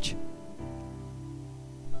so much.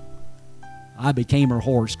 I became her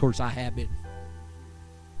horse. Of course, I have been.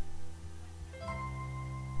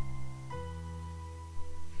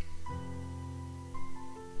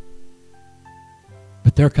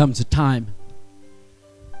 But there comes a time,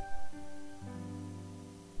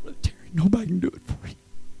 Brother Terry, nobody can do it for you.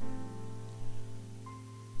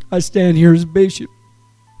 I stand here as bishop,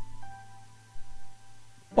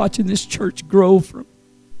 watching this church grow from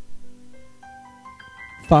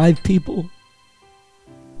 5 people.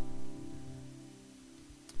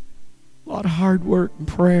 A lot of hard work and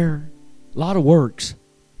prayer. A lot of works.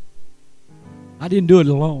 I didn't do it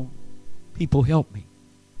alone. People helped me.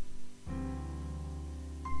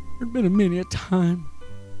 There's been many a time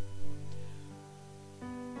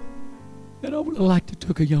that I would have liked to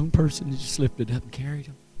took a young person and just lifted up and carried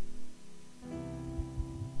them.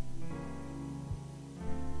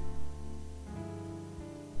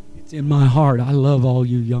 It's in my heart. I love all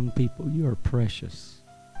you young people. You are precious.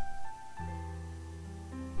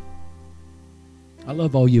 I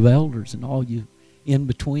love all you elders and all you in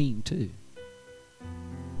between too.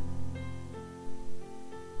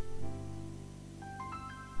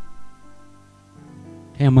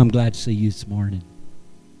 Tam, I'm glad to see you this morning.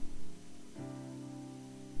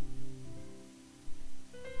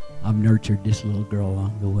 I've nurtured this little girl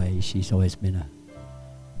along the way. She's always been a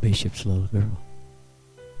bishop's little girl.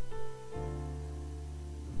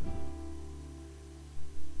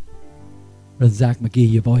 Brother Zach McGee,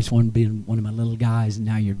 you've always wanted to be one of my little guys, and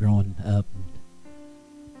now you're growing up.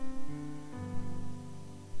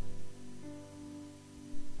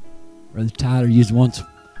 Brother Tyler, you was once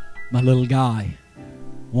my little guy.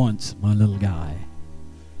 Once my little guy.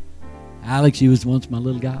 Alex, you was once my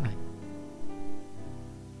little guy.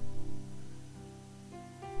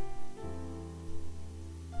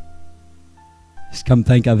 Just come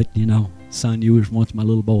think of it, you know. Son, you was once my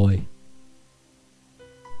little boy.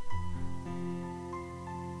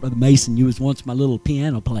 Brother Mason, you was once my little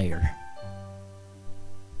piano player.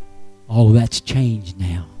 All of that's changed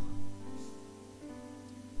now.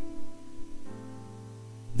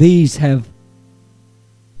 These have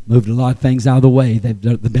moved a lot of things out of the way.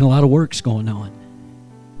 There've been a lot of works going on.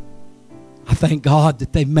 I thank God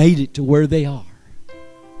that they've made it to where they are.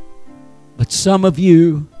 But some of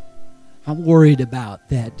you, I'm worried about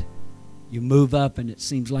that. You move up and it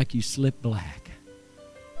seems like you slip back.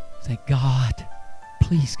 Say, God,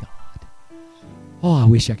 please, God. Oh, I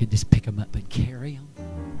wish I could just pick them up and carry them.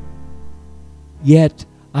 Yet,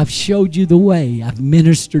 I've showed you the way. I've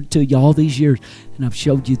ministered to you all these years, and I've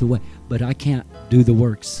showed you the way. But I can't do the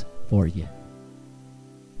works for you.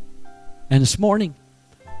 And this morning,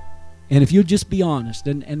 and if you'll just be honest,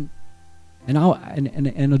 and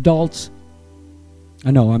adults,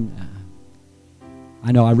 I know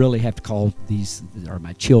I really have to call these are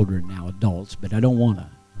my children now adults, but I don't want to.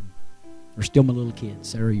 They're still my little kids.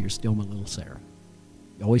 Sarah, you're still my little Sarah.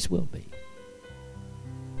 You always will be.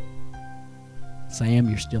 Sam,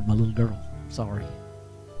 you're still my little girl. Sorry.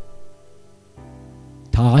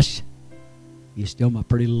 Tosh, you're still my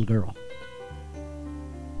pretty little girl.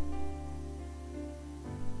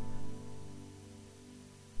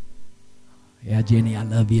 Yeah, Jenny, I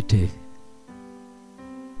love you too.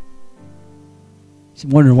 She's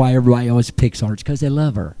wondering why everybody always picks her. It's because they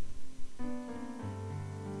love her.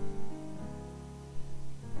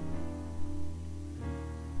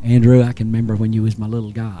 Andrew, I can remember when you was my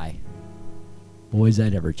little guy. Boy, has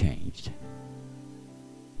that ever changed.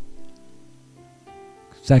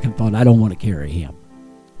 Second thought, I don't want to carry him.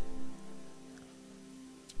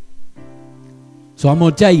 So I'm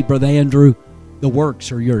going to tell you, Brother Andrew, the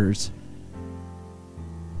works are yours.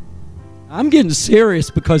 I'm getting serious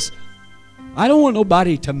because I don't want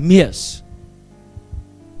nobody to miss.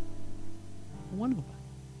 I want nobody.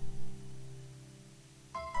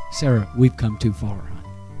 Sarah, we've come too far, hon.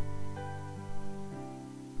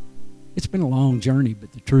 It's been a long journey,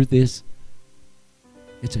 but the truth is,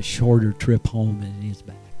 it's a shorter trip home than it is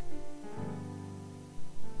back.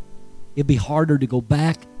 It'd be harder to go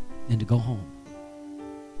back than to go home.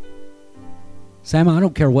 Sam, I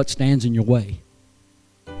don't care what stands in your way.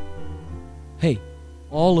 Hey,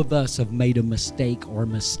 all of us have made a mistake or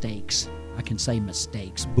mistakes. I can say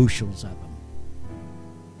mistakes, bushels of them.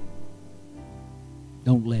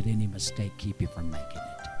 Don't let any mistake keep you from making it.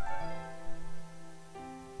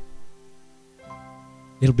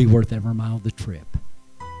 It'll be worth every mile of the trip.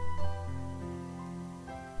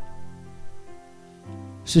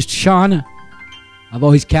 Sister Shauna, I've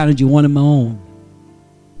always counted you one of my own.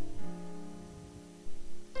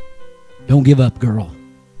 Don't give up, girl.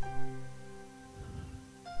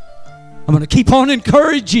 I'm going to keep on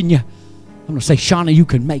encouraging you. I'm going to say, Shauna, you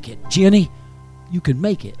can make it. Jenny, you can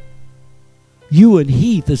make it. You and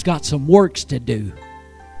Heath has got some works to do.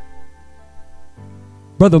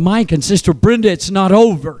 Brother Mike and Sister Brenda, it's not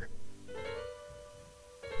over.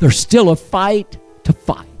 There's still a fight to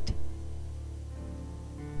fight.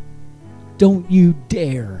 Don't you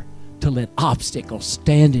dare to let obstacles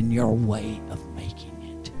stand in your way of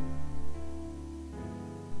making it.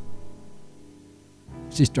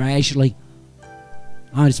 Sister Ashley,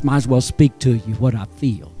 I just might as well speak to you what I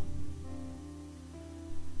feel.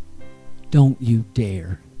 Don't you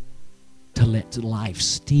dare to let life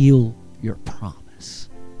steal your promise.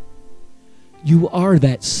 You are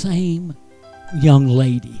that same young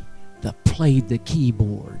lady that played the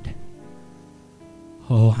keyboard.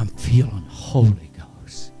 Oh, I'm feeling Holy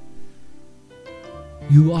Ghost.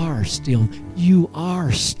 You are still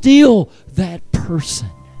that person.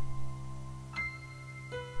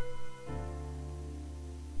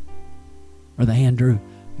 Brother Andrew,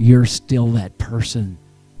 you're still that person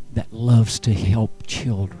that loves to help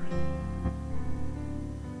children.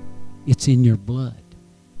 It's in your blood.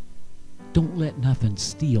 Don't let nothing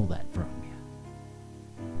steal that from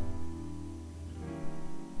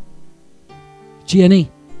you. Jenny,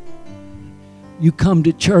 you come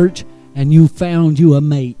to church and you found you a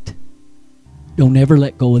mate. Don't ever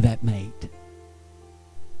let go of that mate.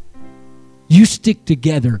 You stick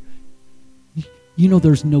together. You know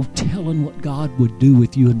there's no telling what God would do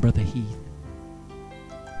with you and Brother Heath.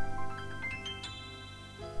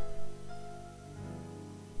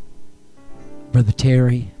 Brother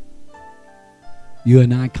Terry, you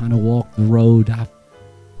and I kind of walked the road.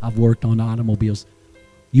 I've worked on automobiles.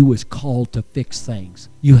 You was called to fix things.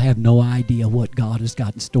 You have no idea what God has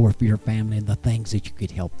got in store for your family and the things that you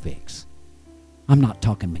could help fix. I'm not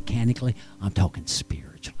talking mechanically. I'm talking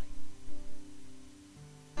spiritually.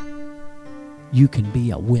 You can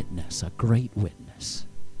be a witness, a great witness.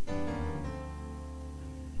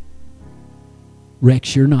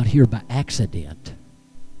 Rex, you're not here by accident.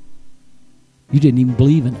 You didn't even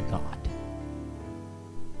believe in a God.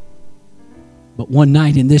 But one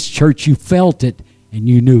night in this church, you felt it, and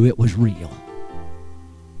you knew it was real.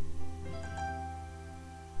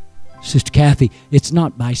 Sister Kathy, it's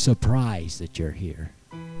not by surprise that you're here.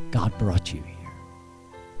 God brought you here.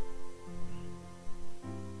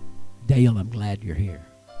 Dale, I'm glad you're here.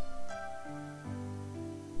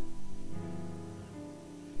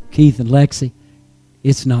 Keith and Lexi,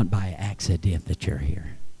 it's not by accident that you're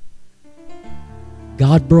here.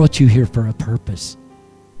 God brought you here for a purpose.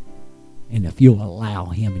 And if you'll allow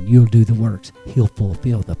Him and you'll do the works, He'll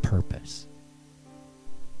fulfill the purpose.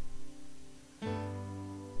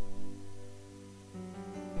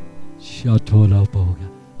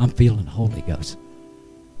 I'm feeling Holy Ghost.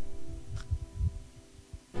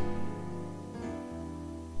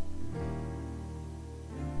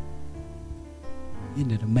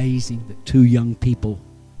 Isn't it amazing that two young people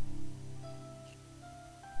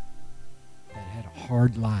that had a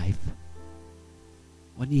hard life,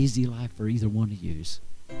 wasn't an easy life for either one of you,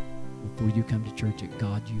 before you come to church, that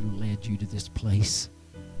God, you led you to this place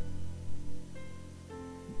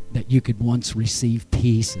that you could once receive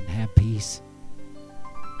peace and have peace.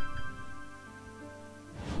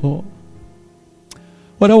 Oh.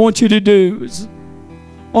 What I want you to do is,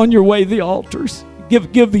 on your way to the altars,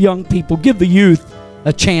 give the young people, give the youth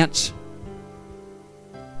a chance.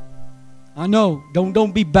 I know,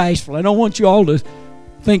 don't be bashful. I don't want you all to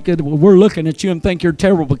think that we're looking at you and think you're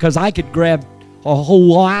terrible, because I could grab a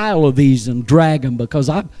whole aisle of these and drag them, because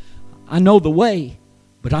I know the way,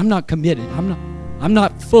 but I'm not committed. I'm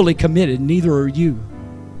not fully committed, neither are you.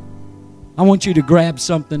 I want you to grab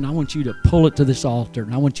something. I want you to pull it to this altar,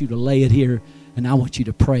 and I want you to lay it here, and I want you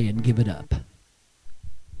to pray and give it up.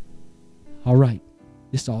 All right,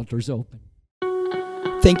 this altar is open.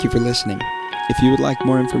 Thank you for listening. If you would like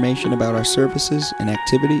more information about our services and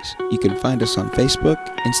activities, you can find us on Facebook,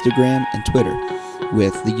 Instagram, and Twitter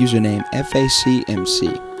with the username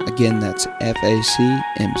FACMC. Again, that's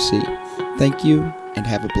FACMC. Thank you, and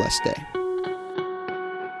have a blessed day.